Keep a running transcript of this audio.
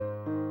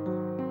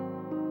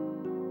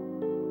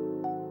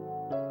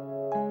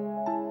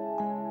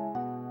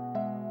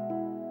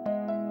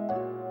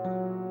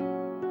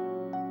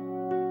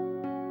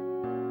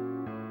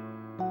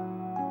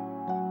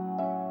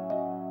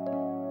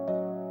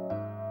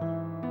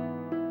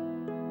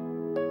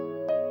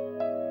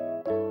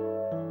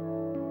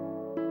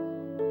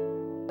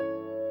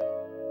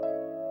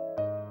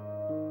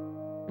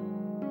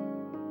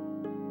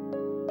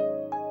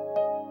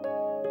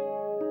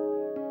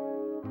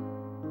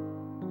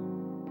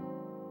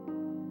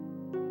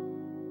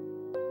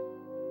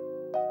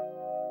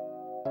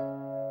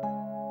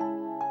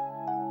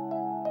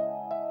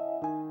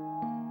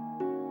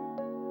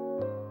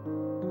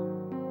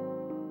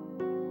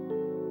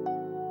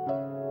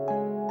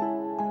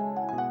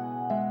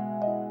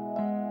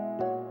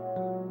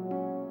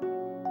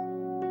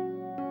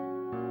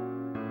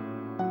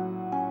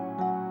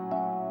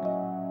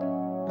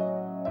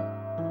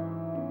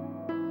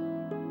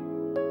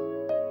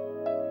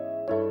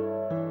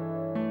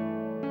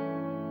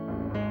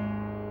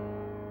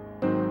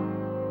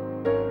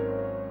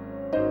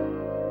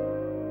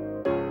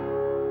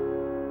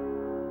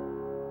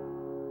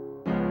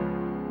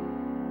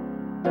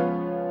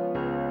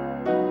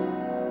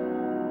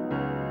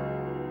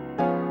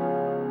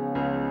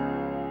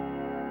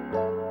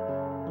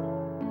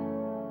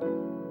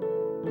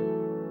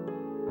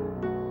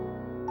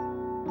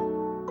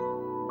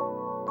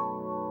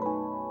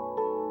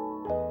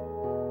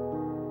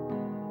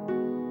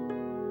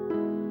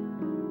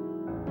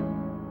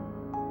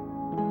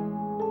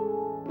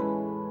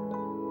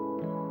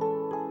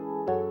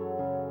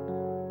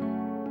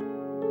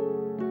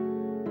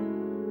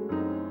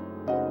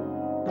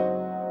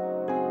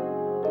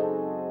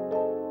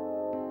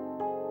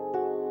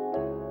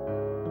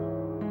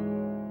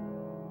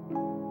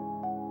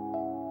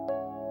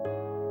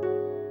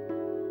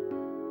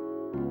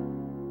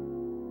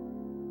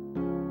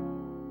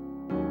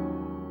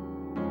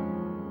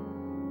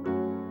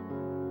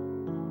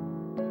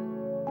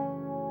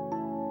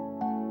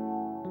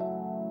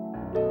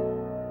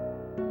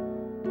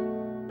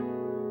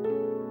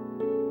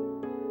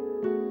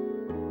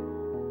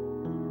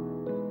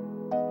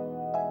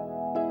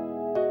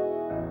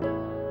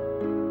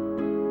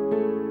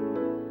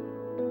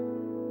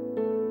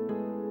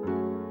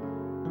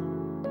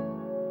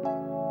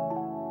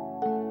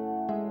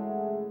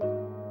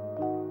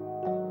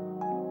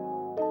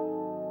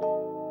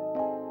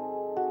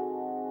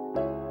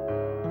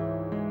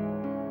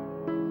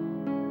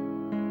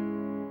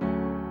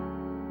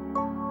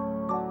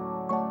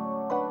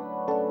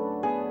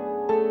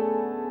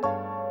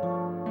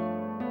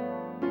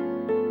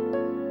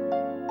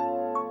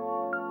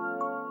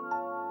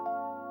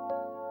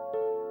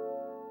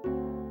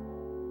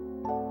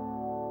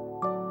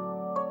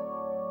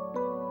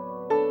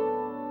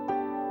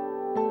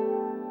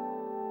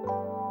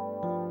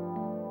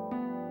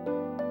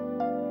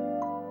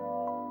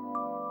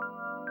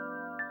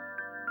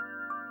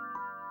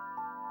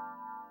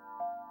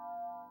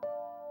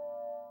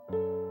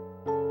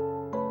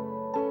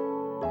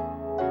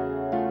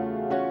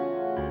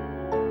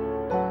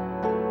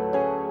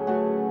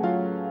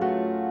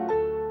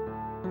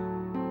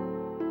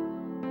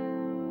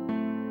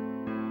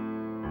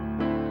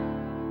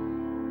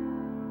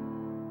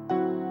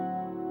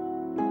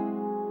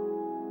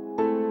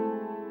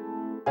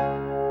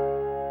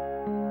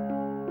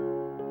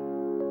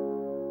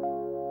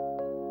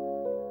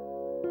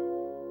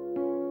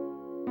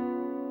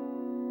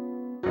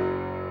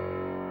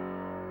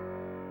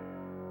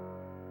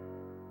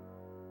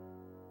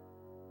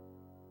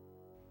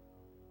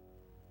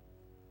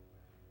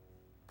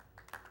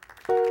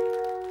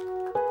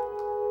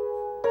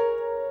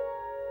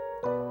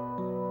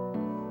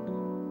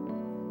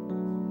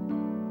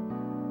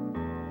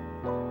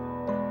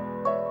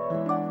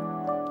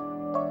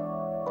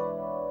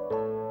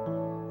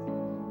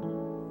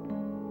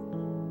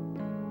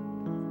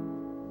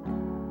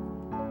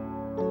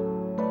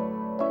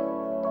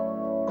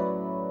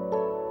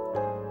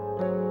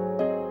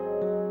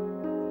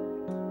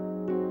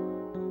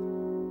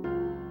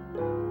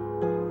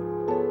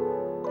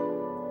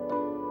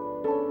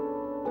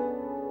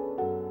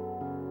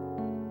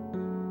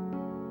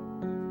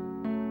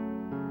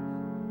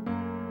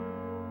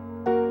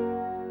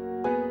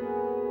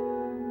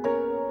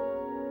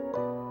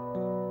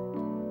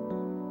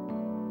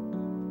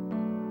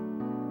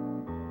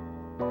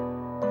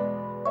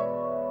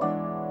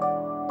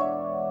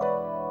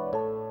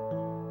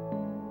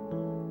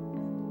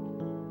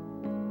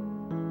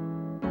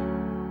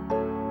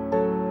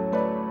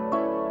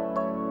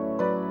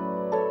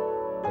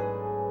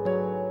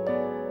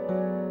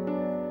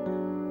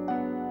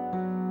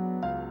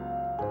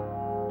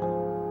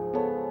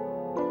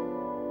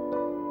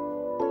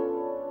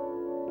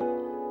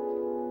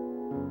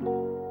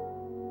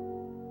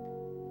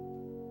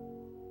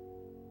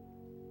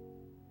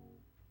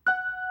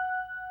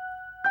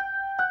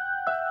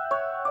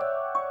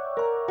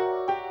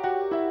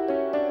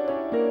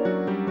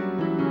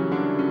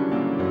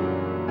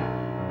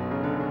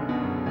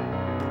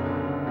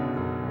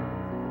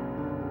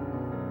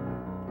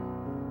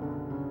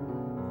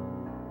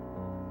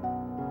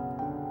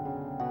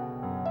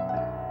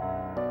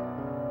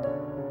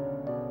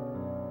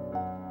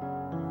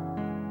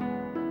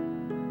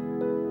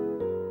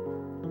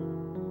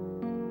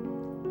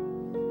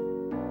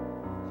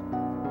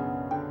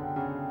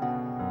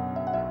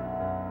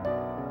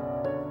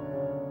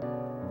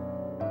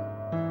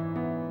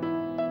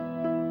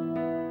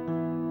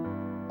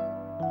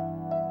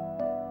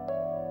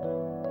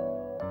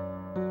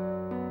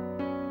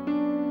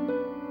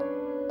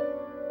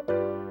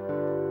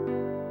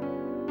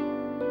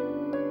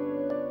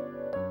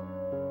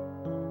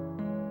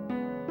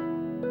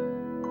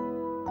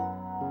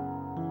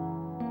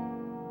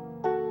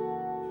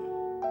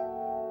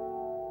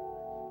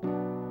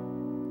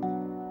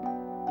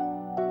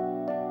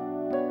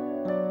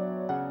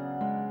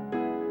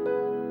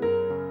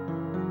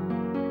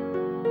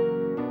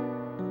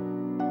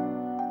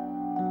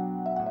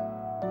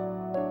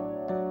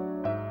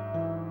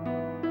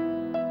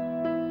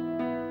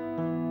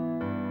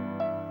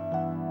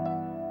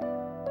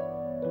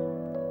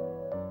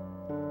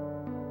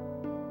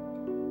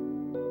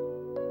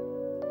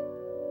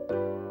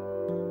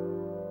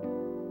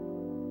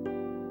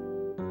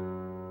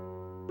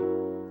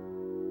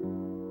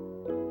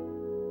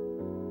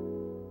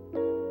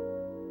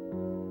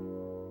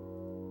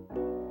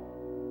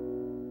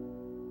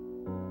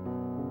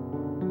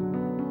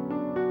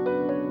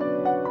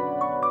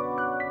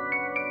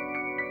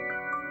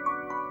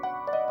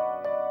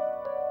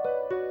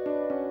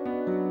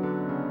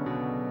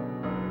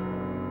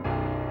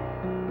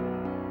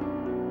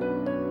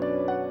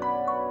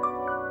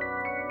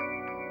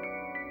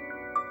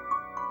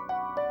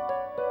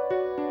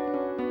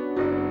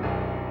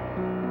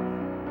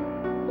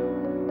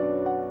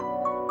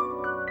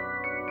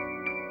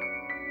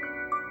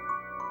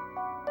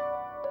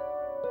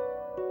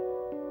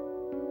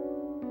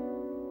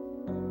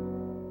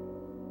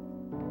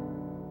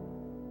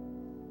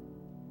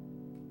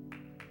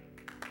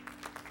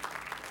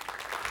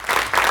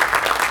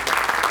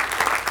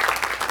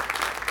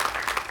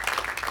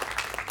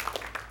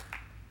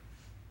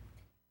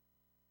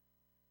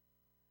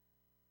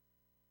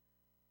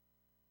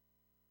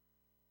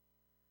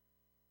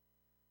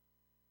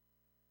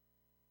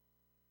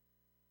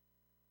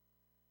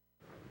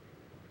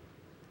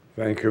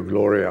Thank you,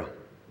 Gloria.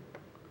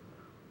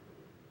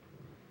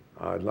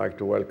 I'd like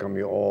to welcome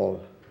you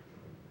all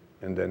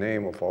in the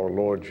name of our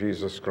Lord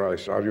Jesus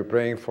Christ. Are you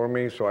praying for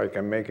me so I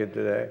can make it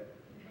today?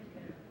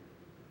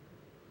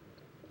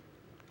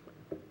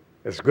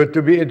 It's good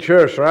to be in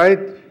church, right?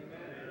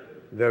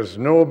 There's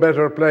no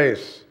better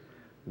place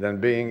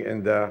than being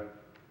in the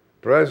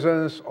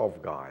presence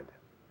of God.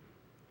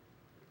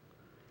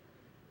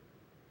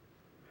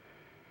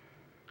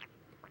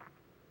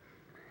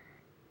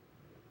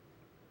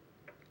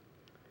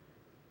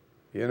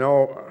 You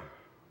know,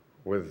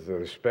 with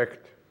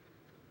respect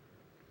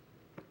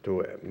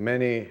to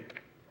many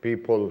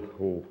people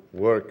who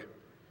work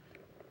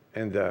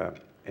in the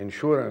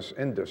insurance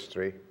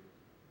industry,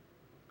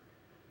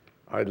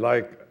 I'd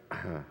like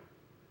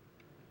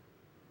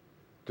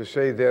to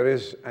say there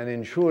is an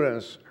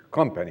insurance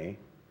company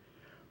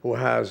who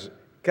has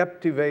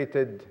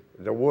captivated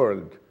the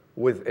world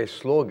with a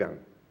slogan.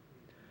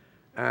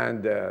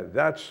 And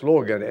that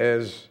slogan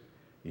is,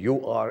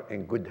 "You are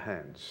in good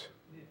hands."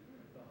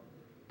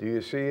 Do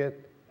you see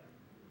it?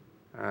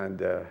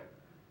 And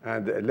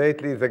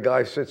lately the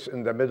guy sits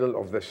in the middle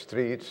of the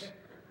streets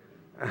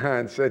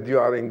and said, "You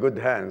are in good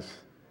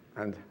hands."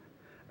 And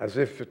as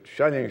if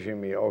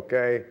challenging me,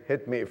 okay,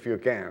 hit me if you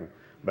can.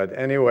 But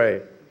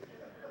anyway,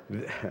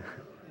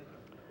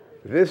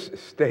 this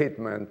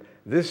statement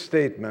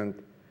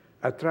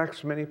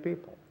attracts many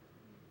people.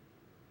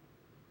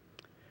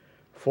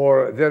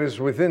 For there is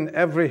within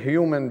every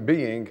human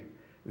being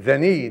the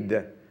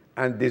need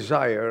and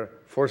desire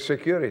for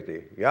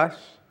security,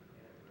 yes?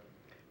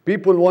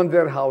 People want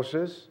their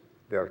houses,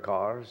 their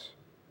cars,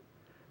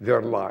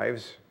 their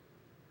lives,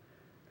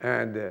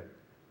 and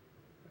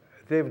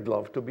they would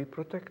love to be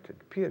protected,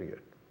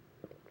 period.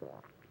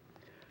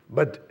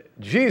 But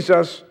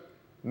Jesus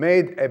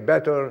made a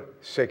better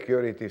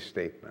security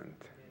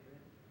statement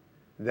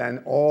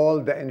than all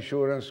the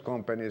insurance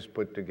companies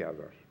put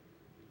together.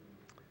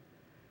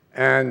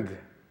 And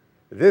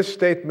this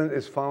statement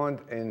is found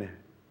in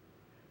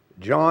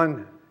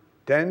John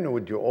 10.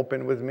 Would you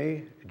open with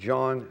me?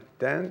 John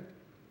 10.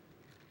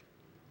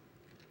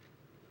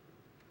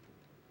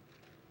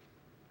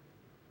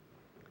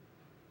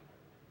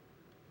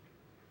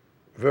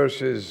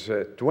 Verses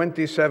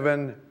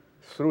 27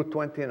 through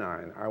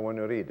 29. I want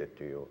to read it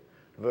to you.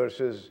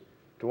 Verses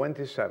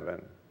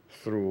 27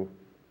 through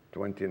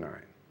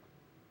 29.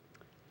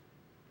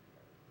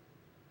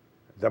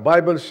 The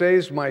Bible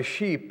says, "My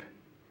sheep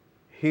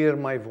hear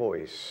my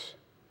voice,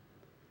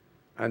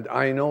 and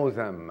I know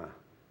them,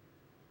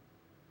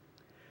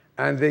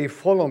 and they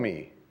follow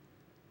me,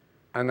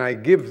 and I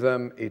give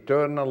them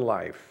eternal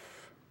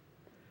life,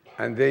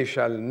 and they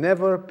shall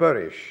never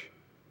perish,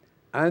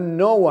 and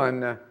no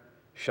one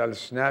shall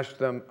snatch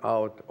them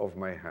out of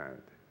my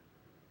hand."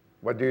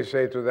 What do you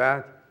say to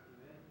that?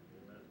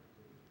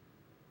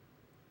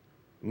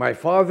 My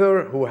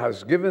Father who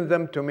has given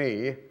them to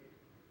me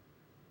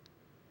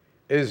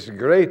is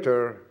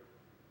greater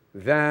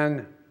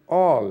than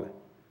all,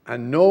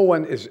 and no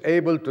one is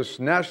able to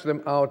snatch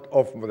them out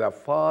of the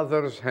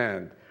Father's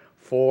hand,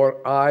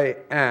 for I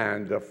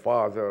and the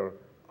Father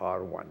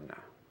are one.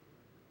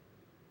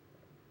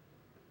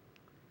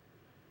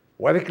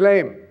 What a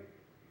claim!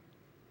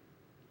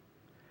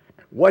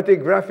 What a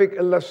graphic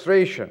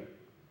illustration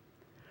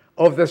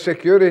of the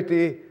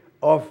security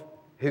of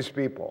his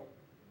people.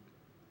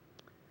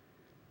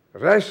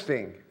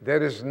 Resting,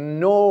 there is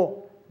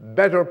no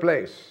better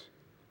place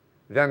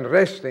than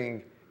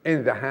resting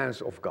in the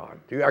hands of God.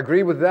 Do you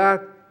agree with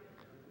that?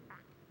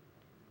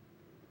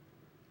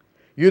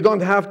 You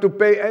don't have to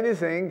pay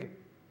anything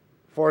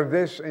for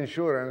this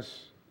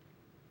insurance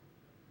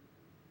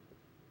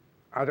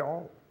at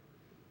all.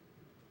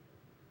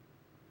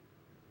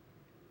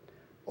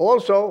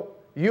 Also,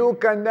 you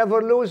can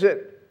never lose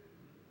it.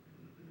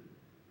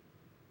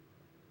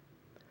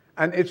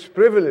 And its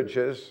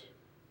privileges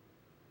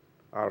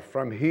are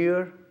from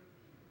here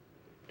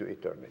to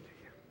eternity.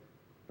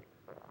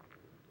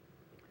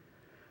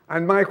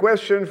 And my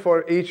question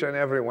for each and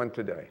everyone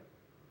today,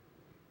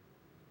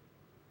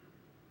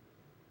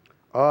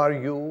 are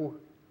you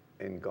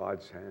in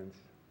God's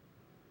hands?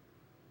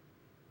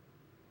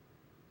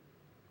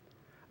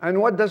 And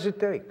what does it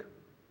take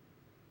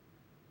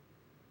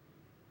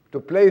to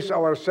place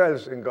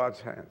ourselves in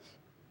God's hands?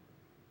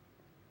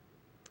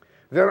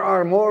 There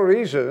are more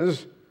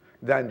reasons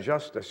than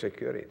just the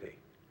security.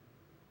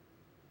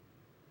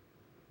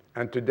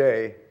 And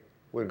today,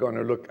 we're going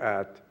to look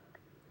at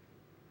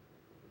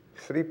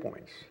 3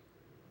 points.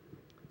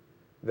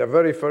 The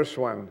very first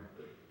one,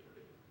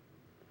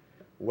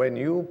 when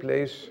you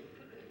place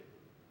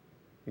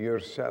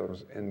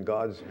yourselves in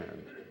God's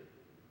hand,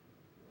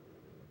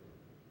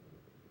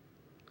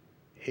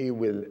 He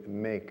will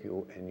make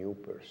you a new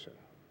person.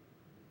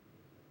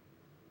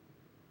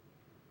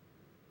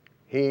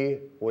 He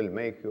will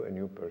make you a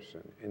new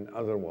person. In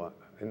other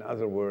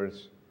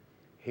words,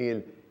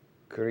 He'll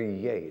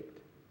create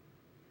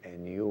a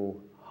new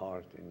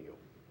heart in you.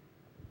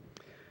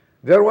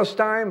 There was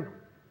time,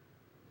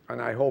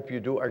 and I hope you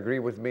do agree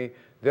with me,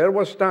 there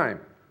was time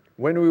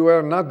when we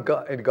were not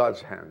in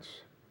God's hands.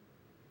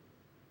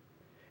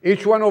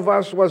 Each one of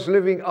us was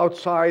living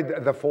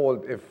outside the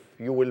fold, if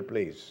you will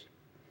please.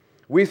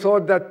 We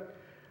thought that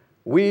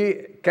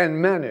we can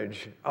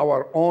manage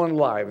our own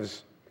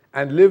lives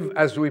and live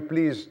as we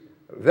please,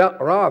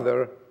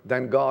 rather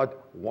than God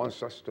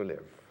wants us to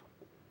live.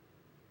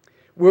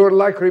 We were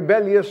like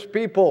rebellious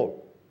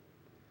people,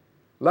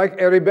 like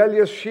a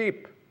rebellious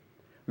sheep,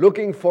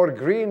 looking for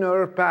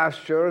greener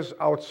pastures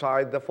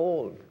outside the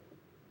fold.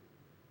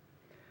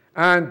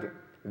 And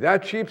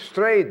that sheep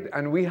strayed,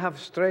 and we have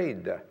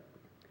strayed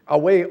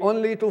away,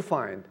 only to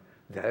find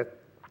that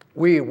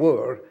we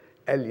were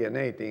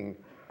alienating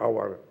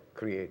our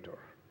Creator.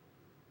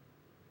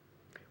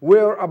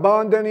 We're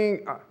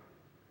abandoning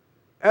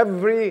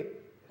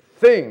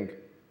everything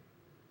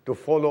to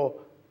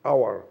follow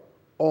our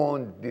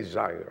own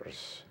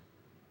desires.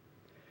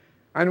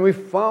 And we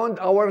found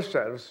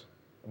ourselves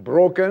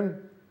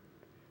broken,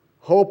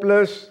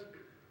 hopeless,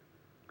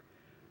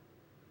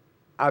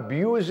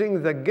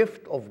 abusing the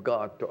gift of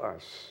God to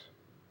us,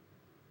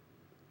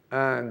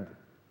 and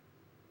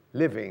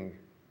living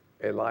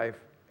a life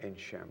in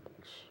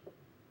shambles.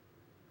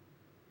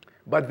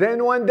 But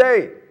then one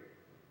day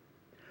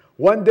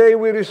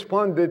we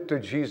responded to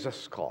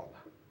Jesus' call.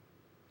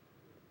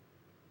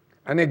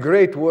 And a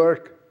great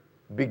work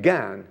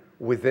began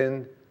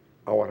within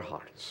our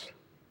hearts.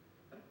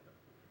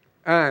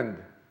 And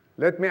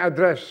let me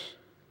address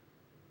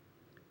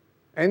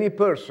any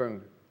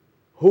person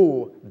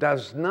who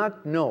does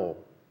not know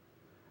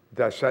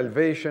the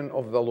salvation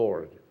of the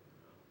Lord,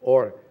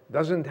 or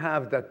doesn't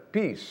have that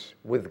peace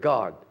with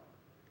God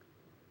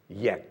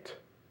yet.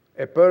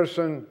 A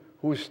person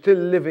who's still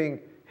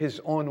living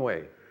his own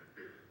way,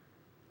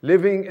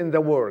 living in the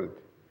world,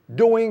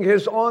 doing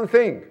his own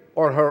thing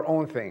or her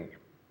own thing.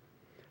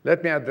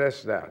 Let me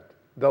address that.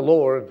 The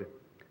Lord,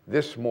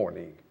 this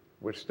morning,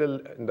 we're still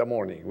in the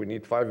morning, we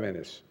need 5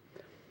 minutes.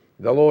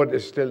 The Lord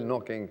is still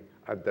knocking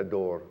at the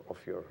door of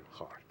your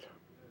heart.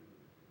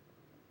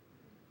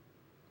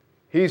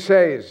 He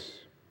says,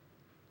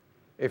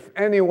 if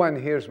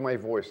anyone hears my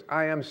voice,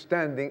 I am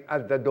standing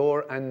at the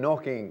door and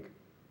knocking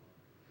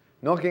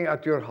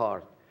at your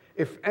heart.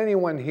 If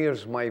anyone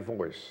hears my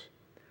voice,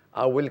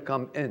 I will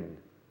come in,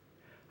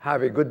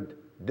 have a good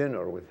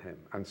dinner with him,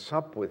 and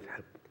sup with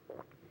him,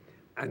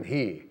 and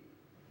he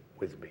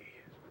with me.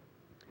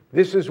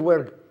 This is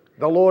where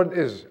the Lord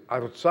is,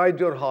 outside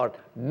your heart,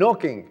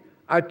 knocking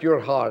at your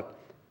heart.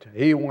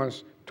 He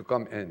wants to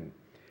come in.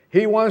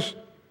 He wants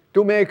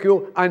to make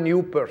you a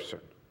new person.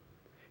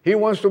 He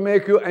wants to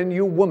make you a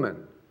new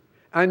woman,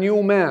 a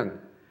new man,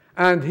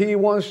 and He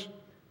wants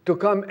to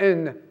come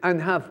in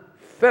and have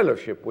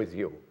fellowship with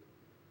you.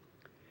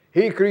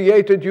 He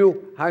created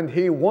you and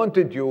He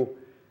wanted you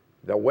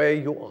the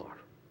way you are.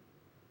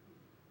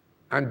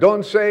 And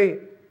don't say,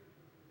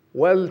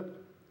 well,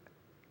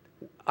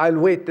 I'll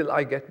wait till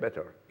I get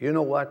better. You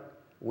know what?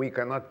 We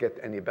cannot get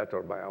any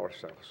better by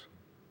ourselves.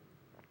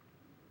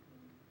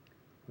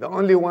 The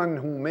only one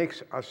who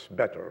makes us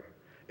better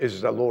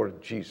is the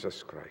Lord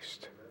Jesus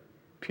Christ.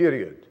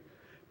 Period.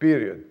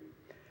 Period.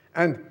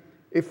 And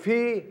if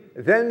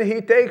then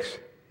He takes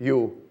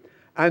you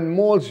and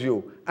molds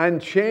you and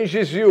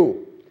changes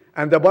you.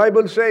 And the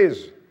Bible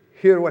says,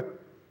 here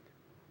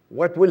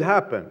what will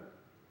happen.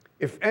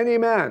 If any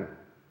man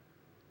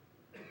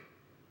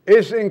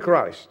is in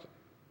Christ,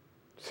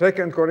 2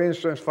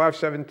 Corinthians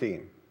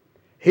 5:17,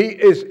 he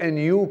is a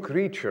new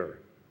creature.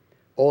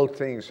 All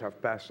things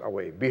have passed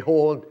away.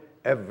 Behold,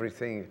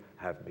 everything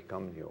have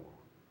become new.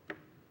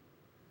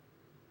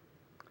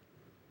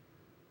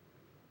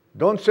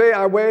 Don't say,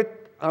 I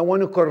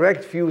want to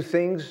correct few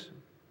things.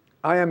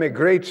 I am a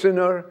great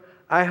sinner.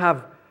 I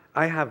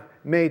have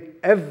made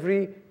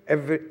every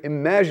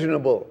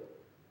imaginable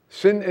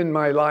sin in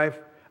my life.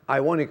 I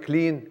want to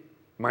clean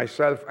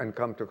myself and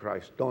come to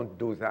Christ. Don't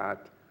do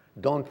that.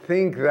 Don't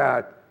think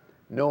that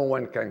no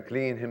one can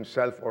clean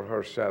himself or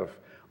herself.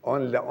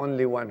 The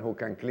only one who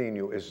can clean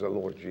you is the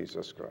Lord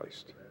Jesus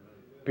Christ.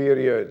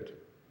 Period.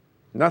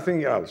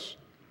 Nothing else.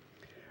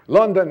 A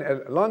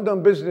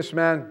London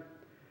businessman,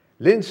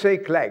 Lindsay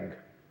Clegg,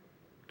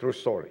 true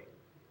story,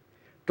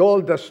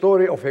 told the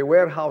story of a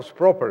warehouse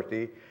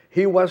property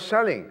he was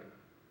selling.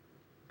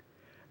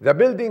 The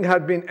building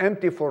had been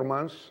empty for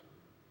months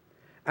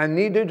and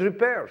needed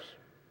repairs.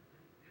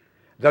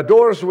 The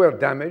doors were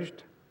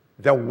damaged,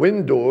 the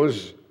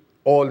windows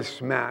all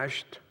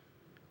smashed,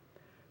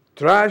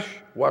 trash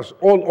was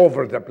all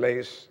over the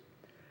place,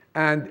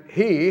 and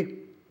he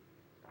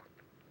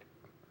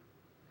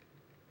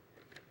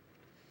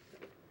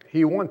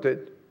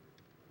wanted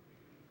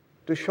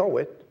to show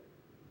it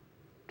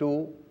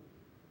to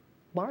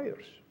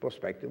buyers,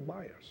 prospective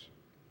buyers.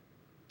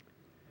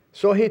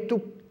 So he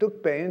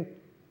took pain.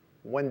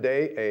 One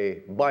day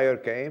a buyer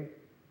came.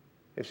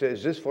 He said,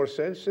 is this for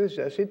sale? He says,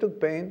 yes. He took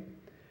pain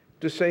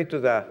to say to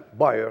the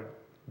buyer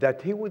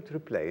that he would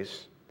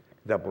replace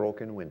the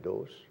broken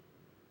windows.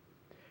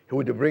 He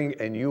would bring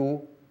a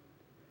new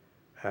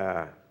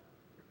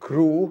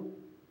crew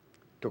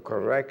to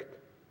correct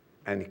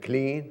and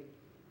clean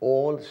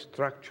all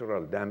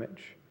structural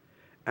damage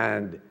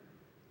and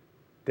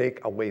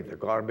take away the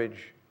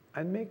garbage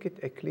and make it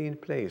a clean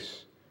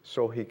place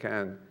so he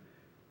can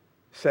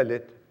sell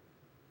it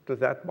to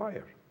that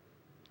buyer.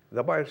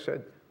 The buyer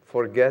said,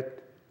 forget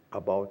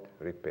about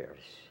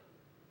repairs.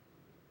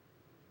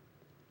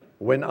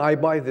 When I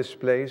buy this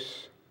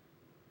place,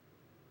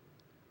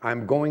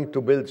 I'm going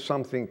to build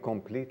something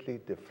completely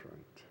different.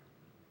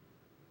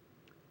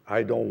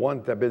 I don't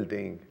want the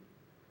building,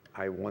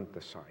 I want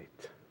the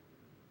site.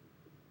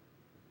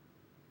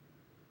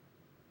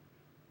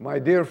 My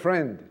dear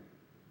friend,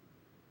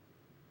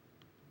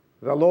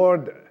 the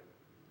Lord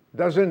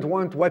doesn't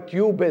want what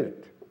you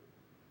built.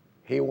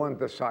 He wants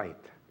the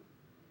site.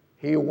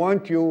 He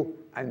wants you,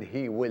 and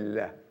He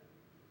will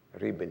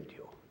rebuild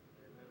you.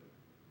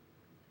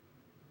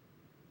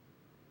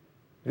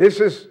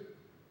 This is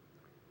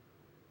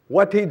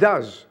what He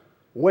does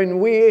when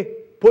we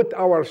put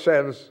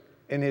ourselves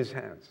in His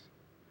hands.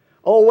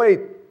 Oh,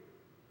 wait,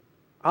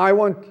 I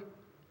want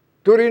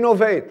to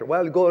renovate.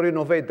 Well, go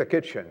renovate the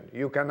kitchen.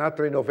 You cannot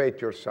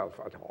renovate yourself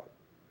at all.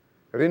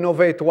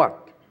 Renovate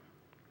what?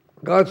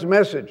 God's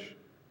message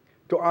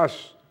to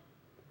us.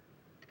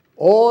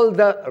 All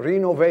the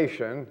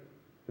renovation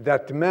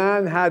that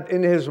man had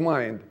in his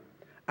mind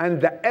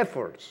and the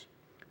efforts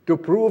to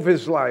prove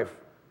his life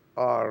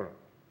are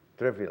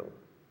trivial,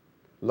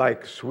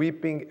 like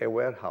sweeping a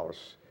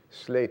warehouse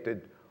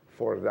slated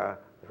for the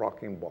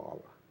rocking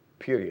ball,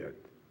 period.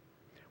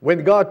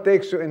 When God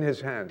takes you in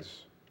His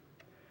hands,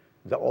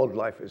 the old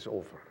life is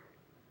over.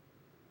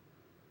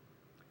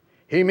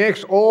 He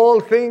makes all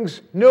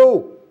things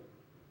new.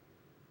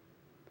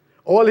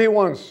 All He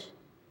wants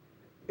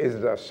is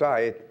the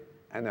site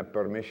and a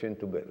permission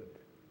to build.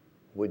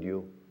 Would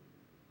you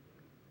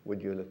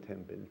let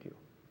Him build you?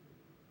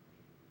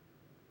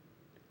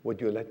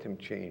 Would you let Him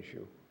change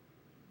you?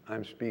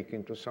 I'm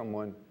speaking to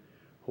someone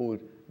who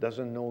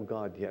doesn't know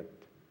God yet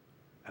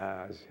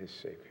as his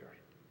Savior.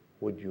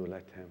 Would you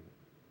let Him?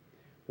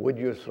 Would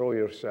you throw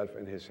yourself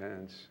in His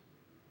hands?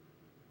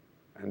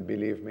 And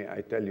believe me,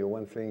 I tell you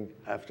one thing,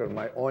 after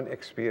my own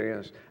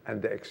experience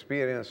and the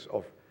experience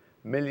of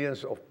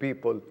millions of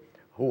people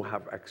who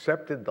have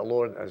accepted the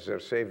Lord as their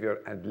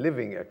Savior and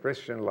living a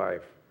Christian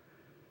life,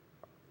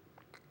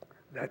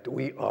 that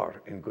we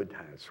are in good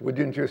hands.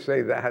 Wouldn't you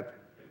say that?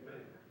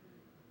 Amen.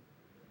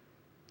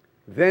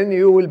 Then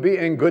you will be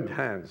in good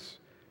hands.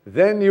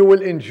 Then you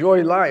will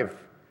enjoy life.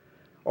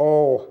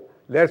 Oh,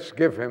 let's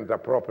give Him the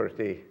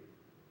property,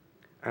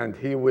 and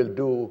He will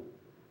do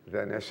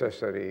the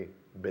necessary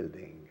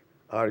building.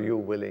 Are you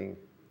willing?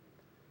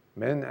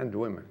 Men and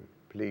women,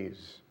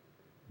 please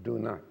do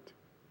not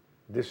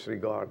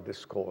disregard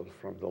this call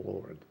from the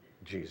Lord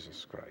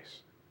Jesus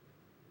Christ.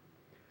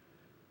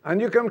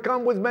 And you can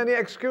come with many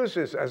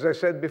excuses, as I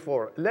said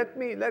before. Let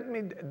me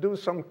do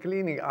some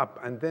cleaning up,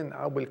 and then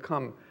I will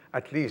come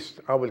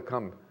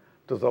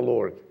to the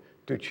Lord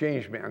to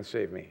change me and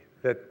save me.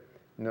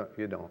 No,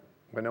 you don't.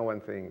 But know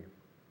one thing.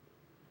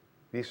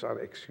 These are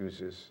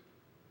excuses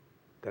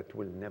that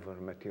will never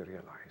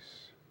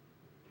materialize.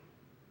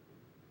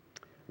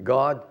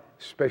 God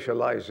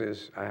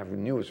specializes, I have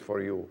news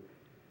for you,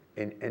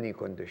 in any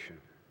condition.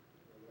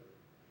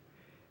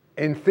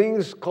 In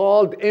things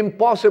called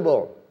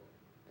impossible.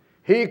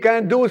 He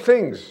can do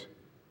things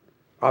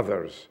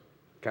others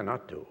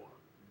cannot do.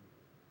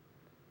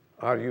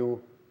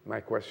 My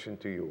question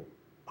to you,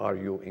 are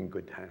you in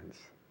good hands?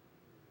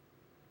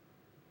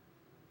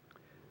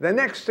 The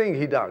next thing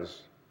He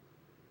does,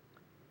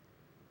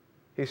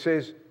 He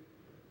says,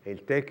 He'll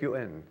take you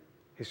in.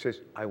 He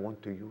says, I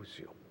want to use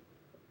you.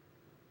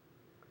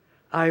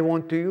 I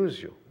want to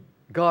use you.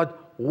 God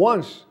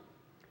wants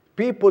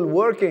people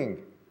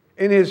working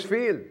in His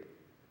field.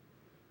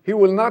 He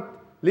will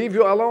not leave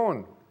you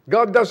alone.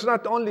 God does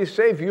not only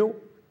save you,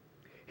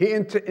 He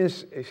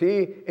intends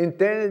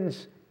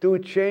to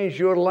change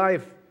your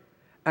life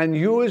and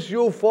use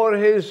you for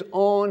His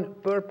own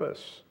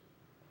purpose.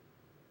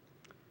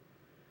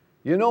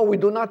 You know, we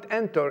do not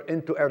enter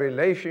into a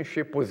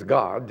relationship with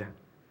God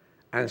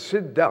and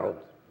sit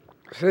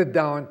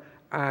down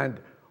and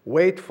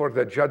wait for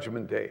the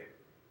judgment day.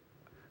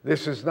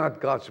 This is not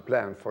God's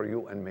plan for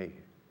you and me.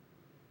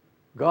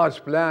 God's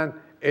plan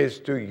is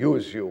to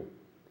use you,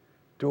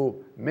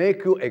 to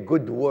make you a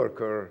good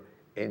worker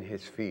in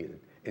His field,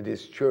 in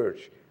His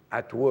church,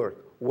 at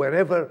work,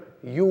 wherever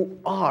you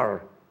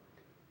are,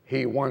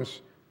 He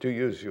wants to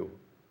use you.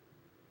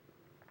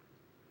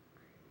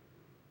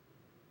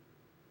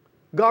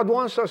 God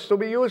wants us to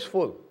be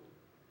useful.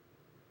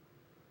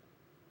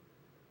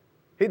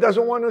 He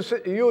doesn't want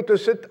you to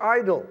sit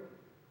idle.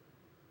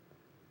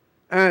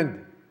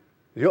 And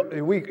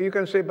you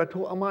can say, but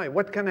who am I?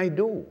 What can I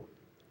do?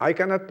 I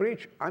cannot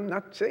preach. I'm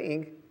not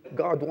saying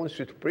God wants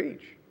you to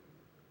preach.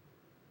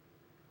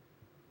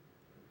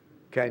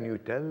 Can you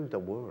tell the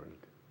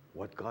world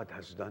what God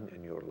has done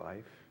in your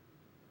life?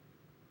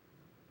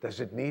 Does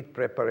it need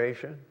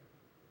preparation?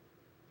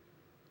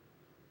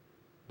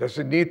 Does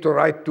it need to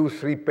write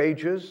 2-3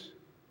 pages?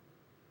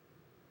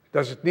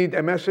 Does it need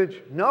a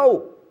message?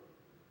 No.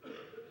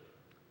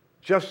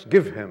 Just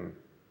give him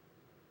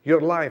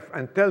your life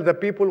and tell the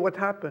people what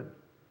happened.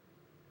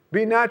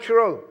 Be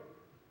natural.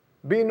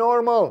 Be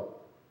normal.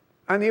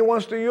 And he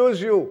wants to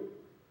use you.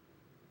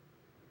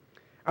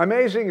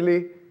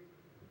 Amazingly,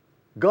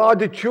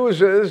 God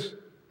chooses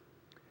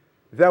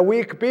the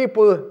weak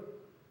people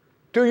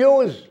to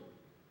use.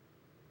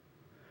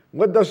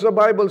 What does the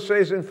Bible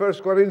say in 1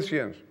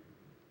 Corinthians?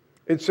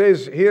 It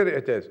says, here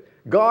it is,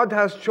 God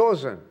has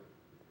chosen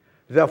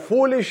the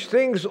foolish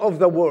things of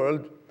the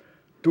world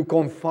to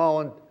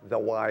confound the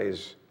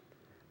wise.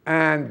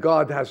 And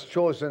God has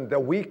chosen the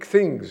weak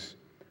things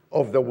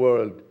of the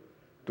world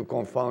to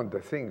confound the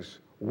things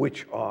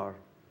which are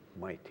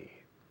mighty.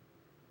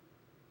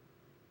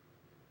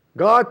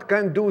 God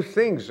can do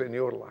things in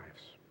your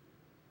lives.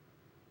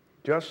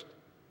 Just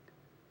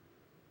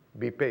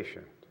be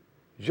patient.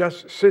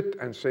 Just sit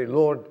and say,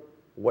 Lord,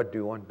 what do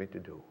you want me to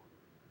do?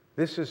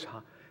 This is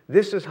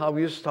how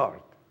you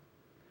start.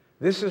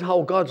 This is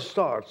how God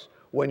starts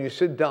when you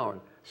sit down.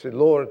 Say,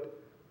 Lord,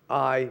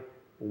 I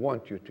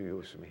want you to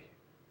use me.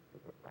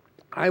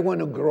 I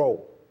want to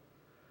grow.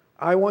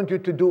 I want you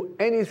to do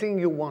anything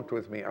you want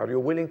with me. Are you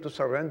willing to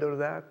surrender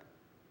that?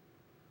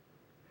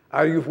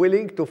 Are you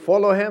willing to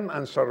follow him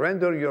and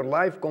surrender your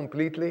life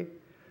completely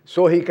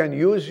so he can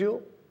use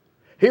you?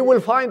 He will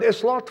find a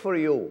slot for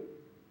you.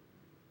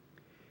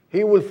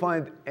 He will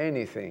find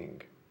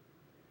anything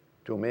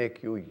to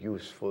make you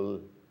useful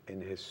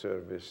in his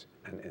service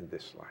and in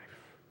this life.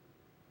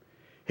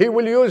 He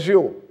will use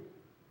you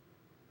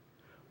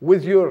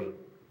with your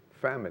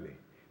family.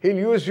 He'll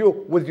use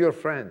you with your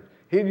friend.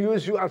 He'll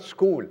use you at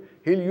school.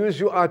 He'll use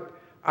you at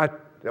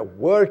the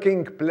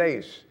working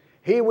place.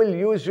 He will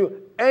use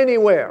you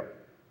anywhere.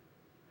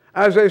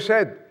 As I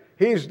said,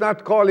 he's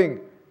not calling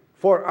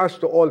for us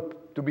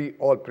to be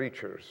all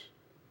preachers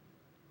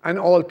and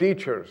all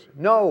teachers.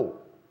 No.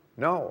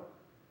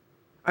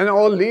 And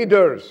all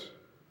leaders.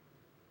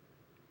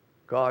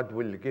 God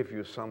will give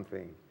you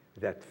something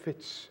that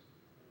fits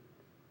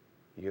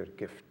your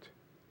gift.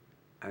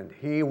 And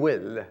he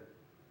will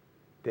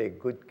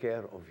take good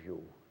care of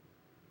you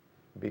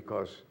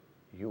because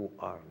you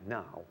are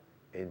now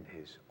in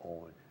his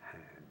own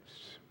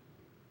hands.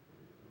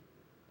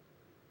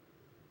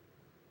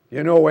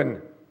 You know,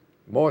 when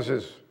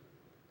Moses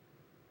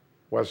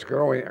was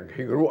growing,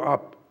 he grew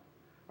up,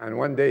 and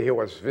one day he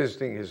was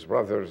visiting his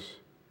brothers.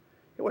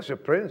 He was a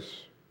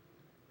prince.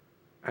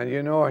 And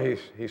you know,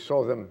 he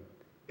saw them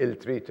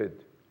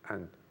ill-treated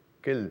and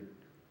killed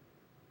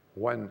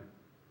one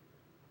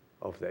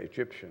of the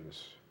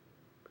Egyptians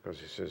because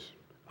he says,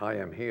 I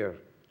am here.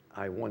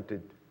 I'm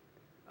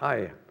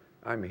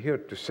here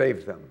to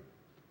save them.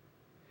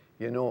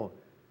 You know,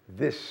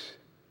 this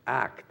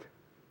act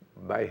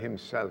by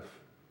himself,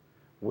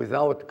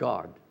 without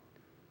God,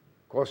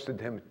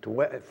 costed him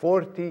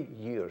 40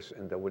 years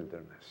in the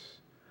wilderness.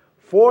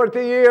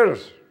 40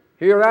 years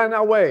he ran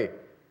away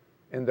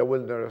in the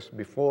wilderness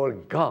before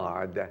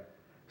God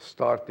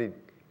started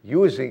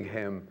using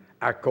him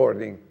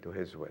according to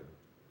his will.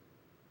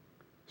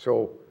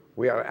 So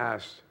we are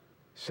asked,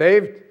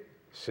 saved,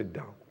 sit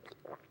down.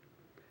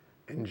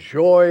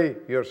 Enjoy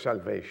your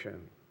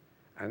salvation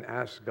and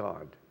ask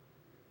God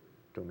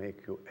to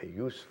make you a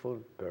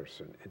useful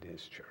person in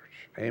his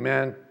church.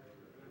 Amen?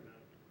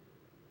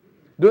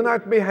 Do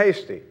not be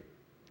hasty.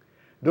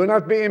 Do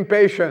not be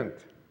impatient.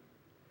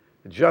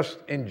 Just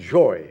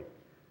enjoy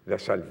the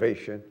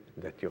salvation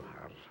that you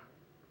have.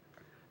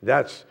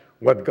 That's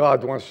what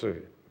God wants to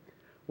do.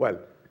 Well,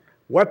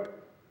 what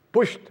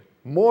pushed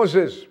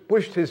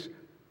his,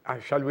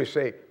 shall we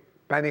say,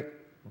 panic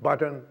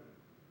button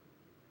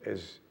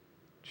is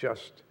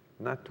just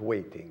not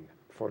waiting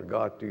for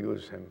God to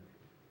use him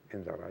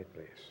in the right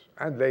place.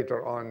 And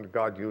later on,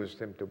 God used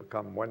him to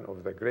become one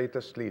of the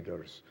greatest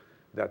leaders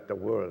that the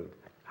world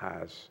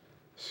has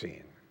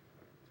seen.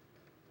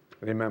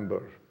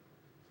 Remember,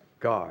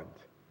 God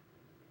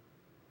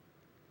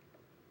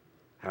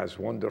has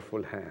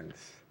wonderful hands,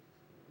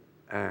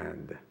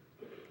 and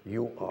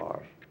you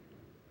are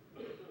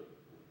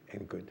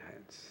in good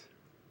hands.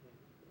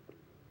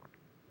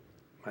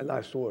 My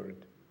last word.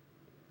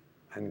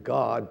 And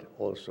God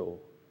also,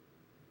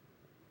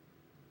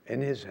 in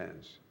his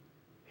hands,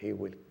 he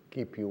will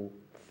keep you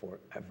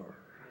forever.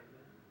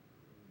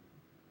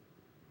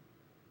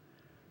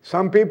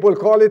 Some people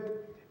call it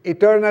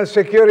eternal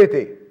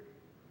security.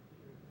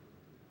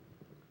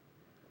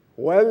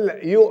 Well,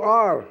 you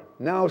are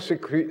now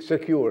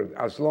secured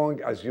as long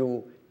as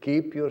you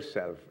keep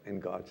yourself in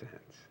God's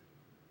hands.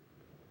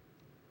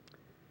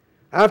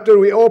 After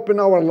we open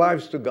our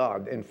lives to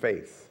God in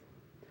faith,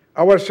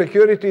 our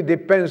security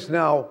depends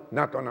now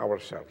not on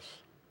ourselves,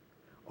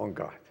 on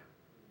God.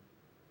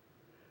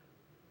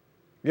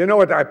 You know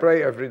what I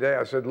pray every day?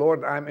 I said,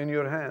 Lord, I'm in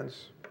your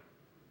hands.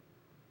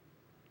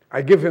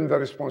 I give him the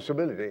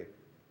responsibility.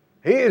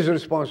 He is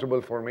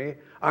responsible for me.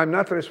 I'm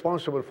not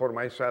responsible for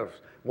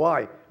myself.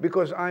 Why?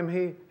 Because I'm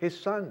his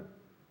son.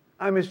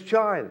 I'm his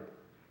child.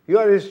 You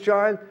are his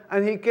child,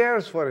 and he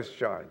cares for his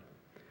child.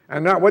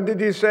 And now, what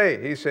did he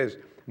say? He says,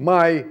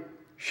 my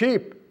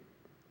sheep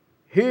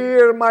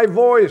hear my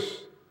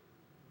voice,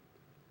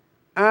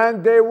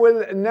 and they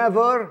will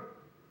never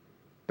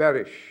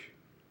perish.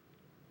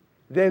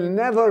 They'll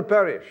never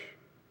perish.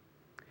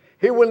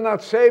 He will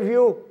not save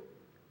you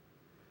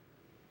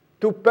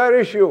to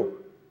perish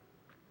you.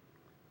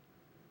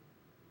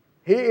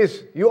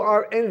 You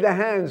are in the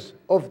hands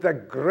of the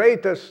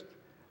greatest,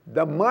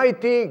 the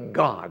mighty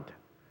God.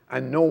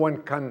 And no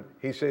one can,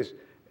 he says,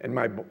 in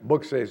my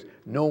book says,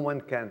 no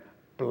one can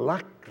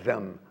pluck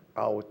them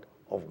out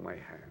of my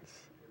hands.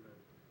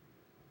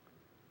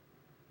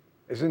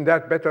 Isn't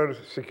that better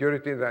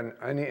security than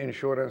any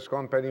insurance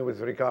company with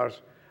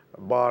regards?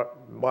 Barb,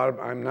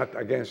 I'm not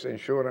against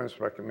insurance,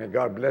 but may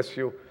God bless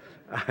you.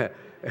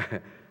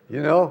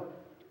 You know,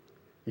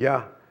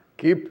 yeah,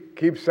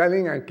 keep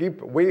selling and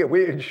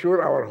we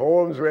insure our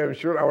homes, we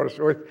insure our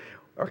stores.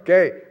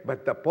 Okay,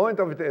 but the point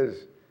of it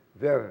is,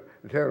 there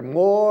are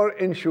more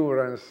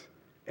insurance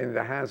in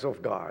the hands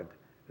of God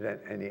than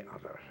any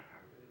other.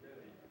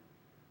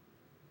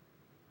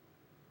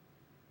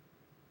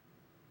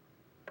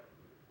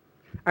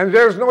 And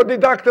there's no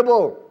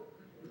deductible.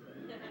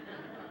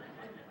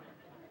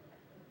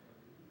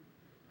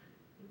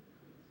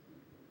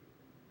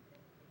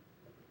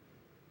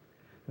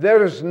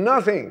 There is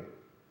nothing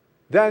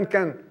that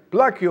can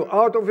pluck you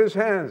out of his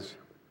hands.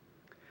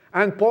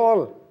 And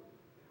Paul,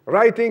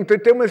 writing to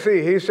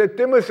Timothy, he said,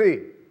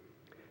 Timothy,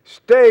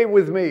 stay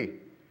with me.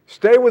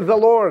 Stay with the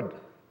Lord.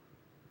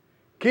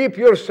 Keep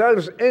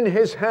yourselves in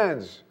his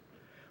hands.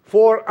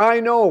 For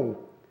I know,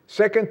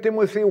 2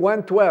 Timothy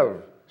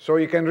 1:12, so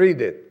you can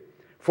read it.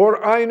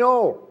 For I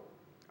know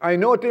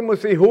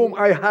Timothy, whom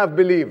I have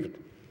believed,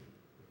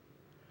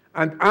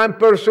 and am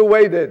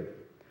persuaded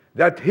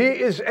that he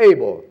is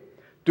able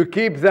to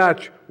keep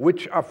that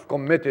which I've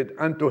committed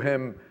unto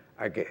him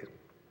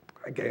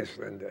against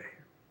the day.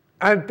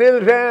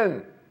 Until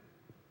then,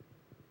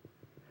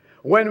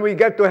 when we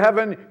get to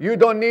heaven, you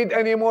don't need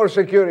any more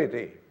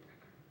security.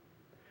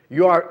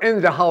 You are in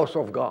the house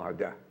of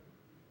God.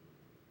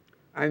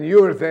 And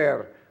you're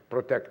there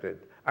protected.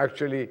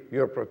 Actually,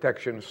 your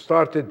protection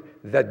started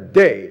the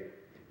day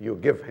you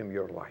give him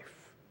your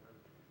life.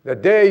 The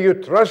day you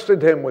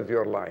trusted him with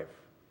your life.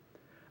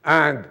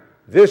 And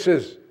this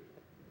is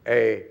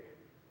a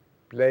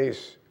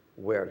place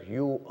where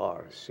you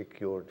are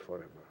secured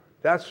forever.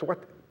 That's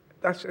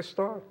a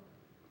start.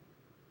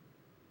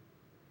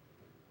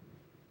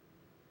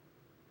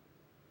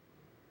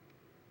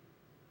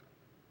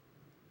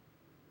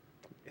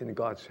 In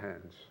God's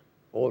hands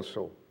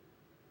also,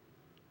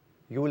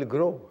 you will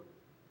grow.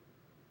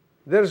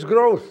 There's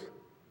growth.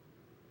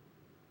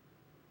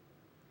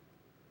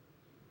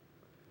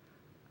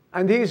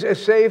 And he's a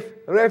safe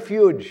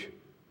refuge.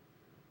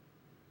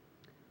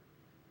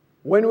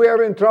 When we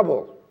are in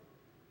trouble,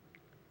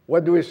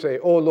 what do we say?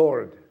 Oh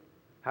Lord,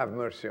 have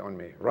mercy on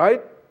me,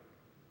 right?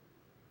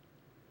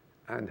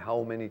 And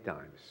how many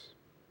times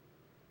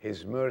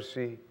his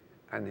mercy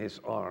and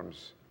his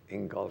arms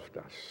engulfed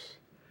us.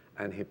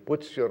 And he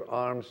puts your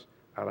arms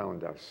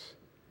around us.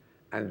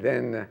 And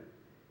then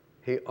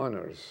he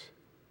honors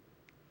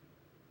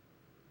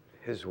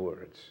his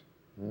words.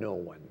 No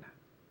one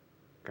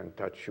can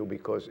touch you,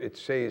 because it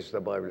says, the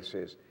Bible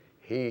says,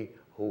 he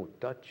who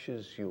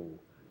touches you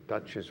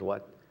touches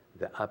what?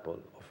 The apple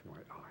of my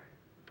eye.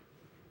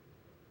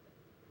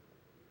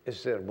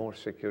 Is there more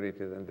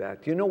security than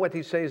that? You know what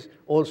he says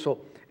also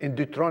in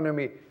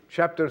Deuteronomy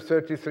chapter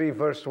 33,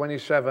 verse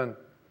 27?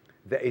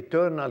 The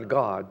eternal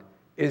God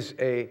is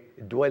a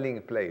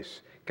dwelling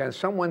place. Can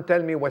someone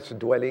tell me what's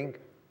dwelling?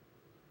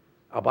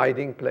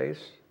 Abiding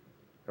place,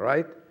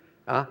 right?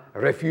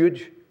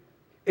 Refuge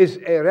is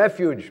a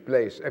refuge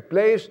place, a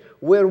place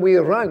where we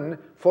run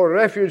for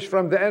refuge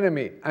from the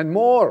enemy, and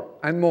more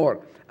and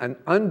more. And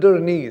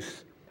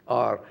underneath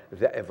are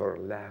the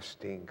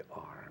everlasting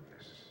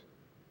arms.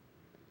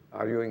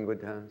 Are you in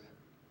good hands?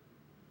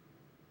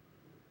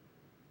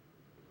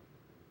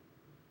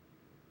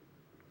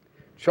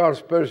 Charles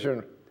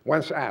Spurgeon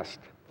once asked,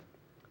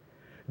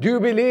 do you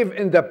believe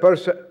in the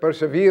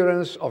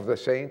perseverance of the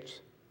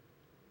saints?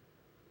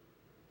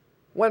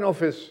 One of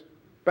his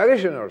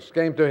parishioners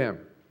came to him.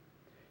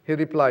 He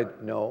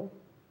replied, no,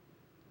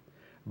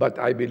 but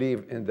I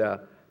believe in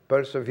the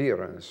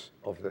perseverance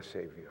of the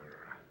Savior.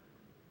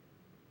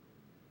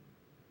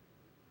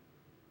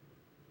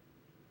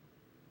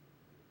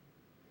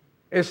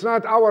 It's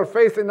not our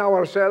faith in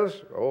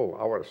ourselves. Oh,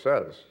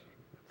 ourselves.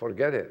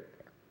 Forget it.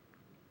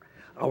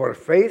 Our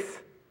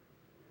faith,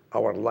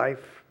 our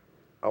life,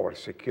 our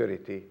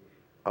security,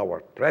 our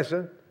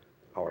present,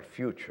 our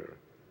future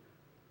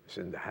is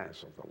in the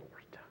hands of the Lord.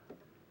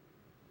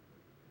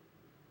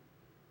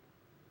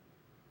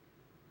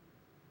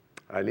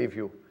 I leave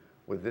you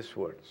with these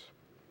words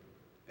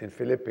in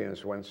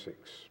Philippians 1:6.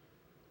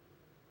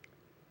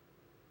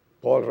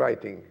 Paul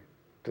writing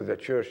to the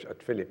church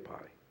at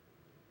Philippi,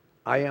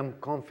 I am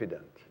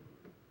confident,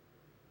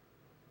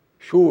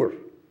 sure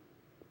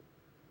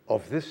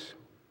of this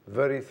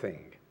very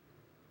thing,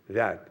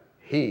 that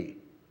he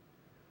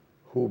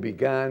who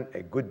began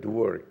a good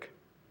work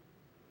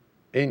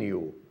in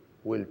you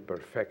will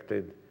perfect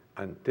it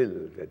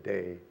until the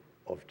day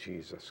of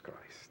Jesus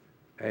Christ.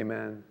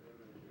 Amen.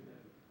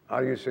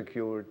 Are you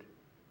secured?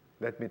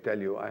 Let me tell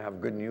you, I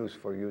have good news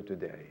for you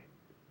today.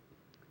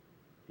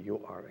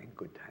 You are in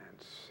good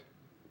hands.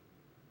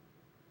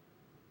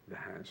 The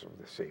hands of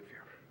the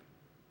Savior.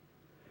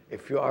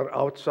 If you are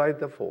outside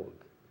the fold,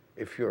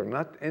 if you're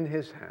not in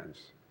His hands,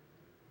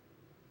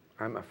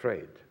 I'm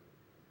afraid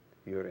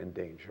you're in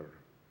danger.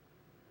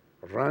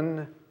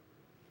 Run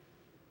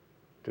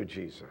to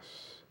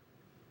Jesus.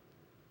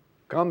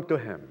 Come to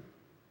Him.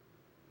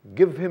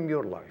 Give Him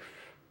your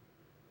life.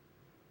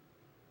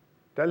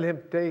 Tell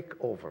Him, take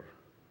over.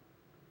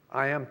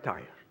 I am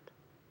tired.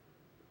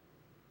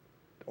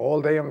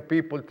 All the young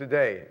people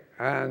today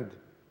and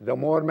the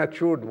more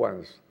matured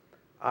ones,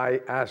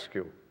 I ask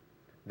you,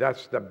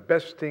 that's the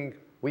best thing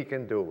we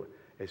can do,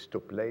 is to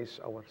place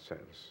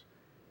ourselves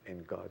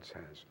in God's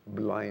hands,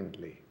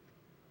 blindly,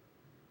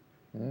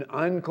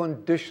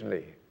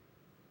 unconditionally.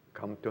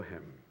 Come to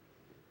Him,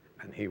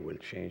 and He will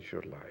change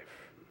your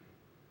life.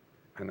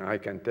 And I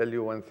can tell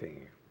you one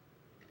thing,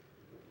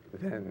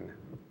 then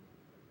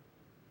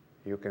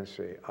you can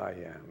say, I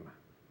am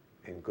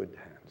in good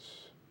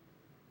hands.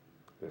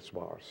 Let's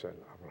bow ourselves,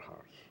 our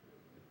hearts,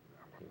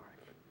 our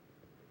life.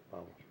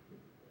 Well,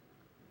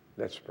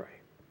 let's pray.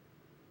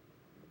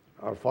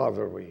 Our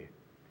Father, we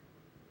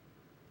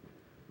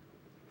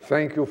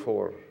thank you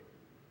for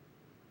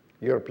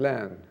your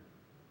plan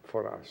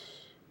for us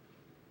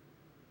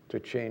to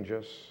change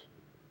us,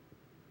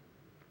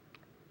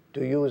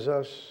 to use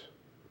us,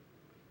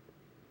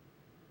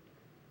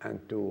 and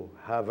to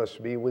have us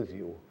be with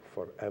you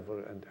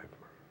forever and ever.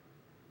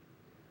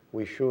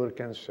 We sure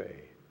can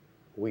say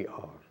we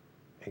are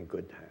in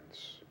good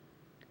hands.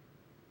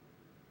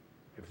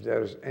 If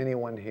there's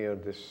anyone here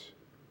this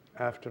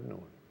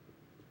afternoon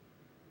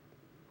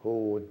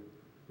who would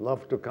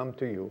love to come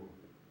to you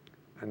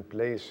and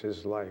place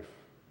his life,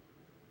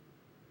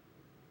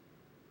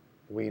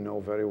 we know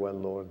very well,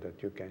 Lord,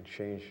 that you can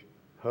change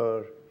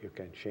her, you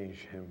can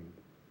change him.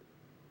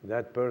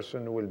 That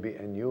person will be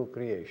a new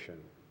creation,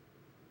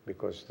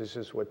 because this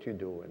is what you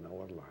do in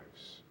our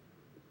lives.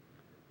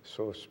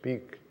 So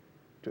speak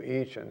to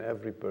each and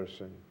every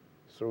person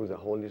through the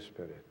Holy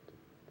Spirit,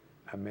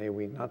 and may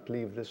we not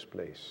leave this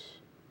place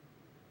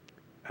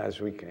as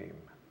we came,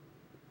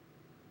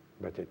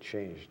 but a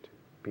changed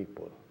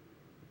people.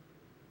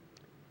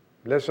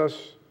 Bless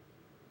us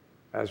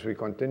as we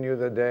continue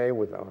the day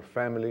with our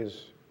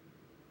families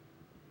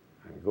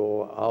and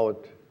go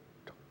out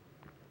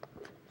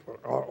for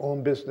our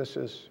own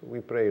businesses. We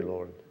pray,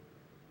 Lord,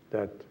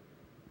 that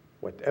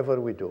whatever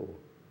we do,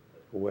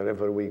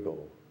 wherever we go,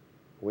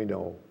 we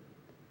know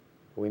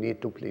we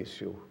need to please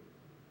you,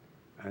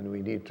 and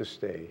we need to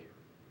stay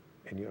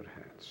in your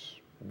hands.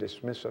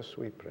 Dismiss us,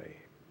 we pray.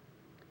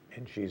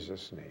 In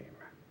Jesus' name,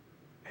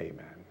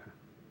 amen.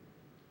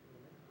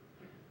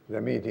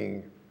 The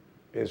meeting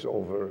is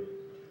over.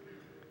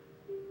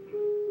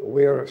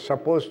 We're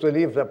supposed to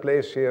leave the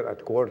place here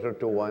at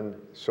 1:45,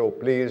 so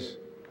please,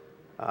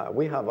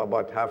 we have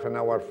about half an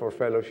hour for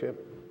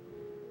fellowship.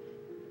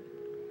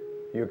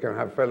 You can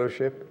have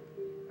fellowship,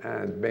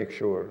 and make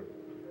sure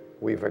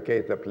we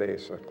vacate the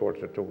place at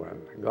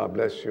 1:45. God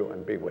bless you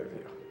and be with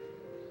you.